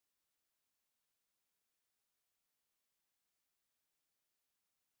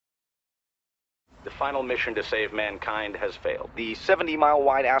The final mission to save mankind has failed. The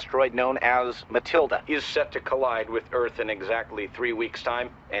 70-mile-wide asteroid known as Matilda Is set to collide with Earth in exactly 3 weeks'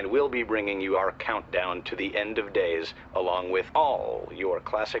 time, and we'll be bringing you our countdown to the end of days, along with all your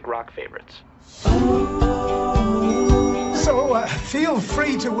classic rock favorites. So, feel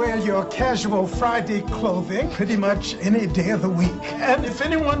free to wear your casual Friday clothing pretty much any day of the week. And if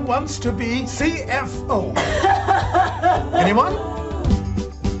anyone wants to be CFO. Anyone?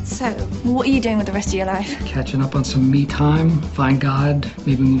 So, what are you doing with the rest of your life? Catching up on some me time, find God,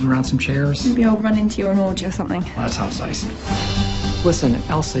 maybe move around some chairs. Maybe I'll run into you in an orgy or something. Well, that sounds nice. Listen,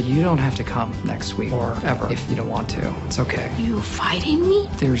 Elsa, you don't have to come next week or ever if you don't want to. It's okay. You fighting me?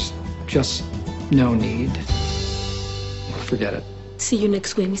 There's just no need. Forget it. See you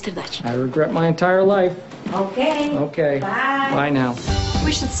next week, Mr. Dutch. I regret my entire life. Okay. Okay. Bye. Bye now.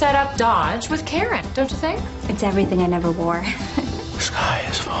 We should set up Dodge with Karen, don't you think? It's everything I never wore. The sky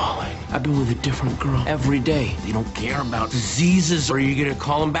is falling. I've been with a different girl every day. They don't care about diseases. Are you gonna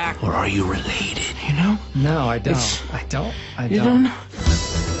call them back? Or are you related, you know? No, I don't. You don't?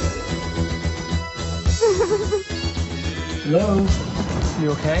 Hello?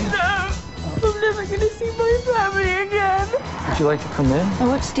 You okay? No, I'm never gonna see my family again. Would you like to come in? I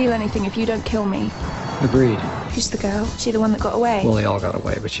won't steal anything if you don't kill me. Agreed. Who's the girl? She the one that got away? Well, they all got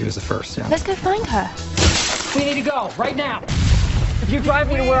away, but she was the first, yeah. Let's go find her. We need to go, right now. If you drive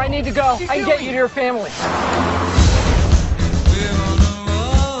me to where I need to go, I can get you to your family.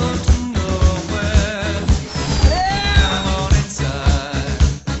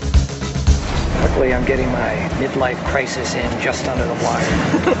 Luckily, I'm getting my midlife crisis in just under the wire.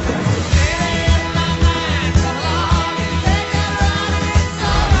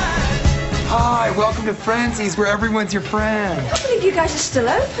 Hi, welcome to Frenzy's, where everyone's your friend. I can't believe you guys are still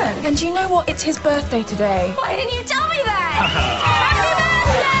open. And do you know what? It's his birthday today. Why didn't you tell me that?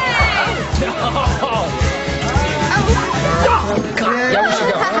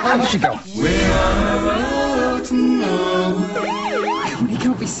 Yeah, we should go. You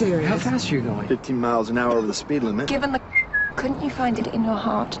can't be serious. How fast are you going? 15 miles an hour over the speed limit. Given the... Couldn't you find it in your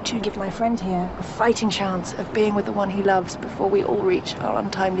heart to give my friend here a fighting chance of being with the one he loves before we all reach our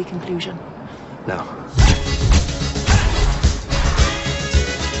untimely conclusion? No.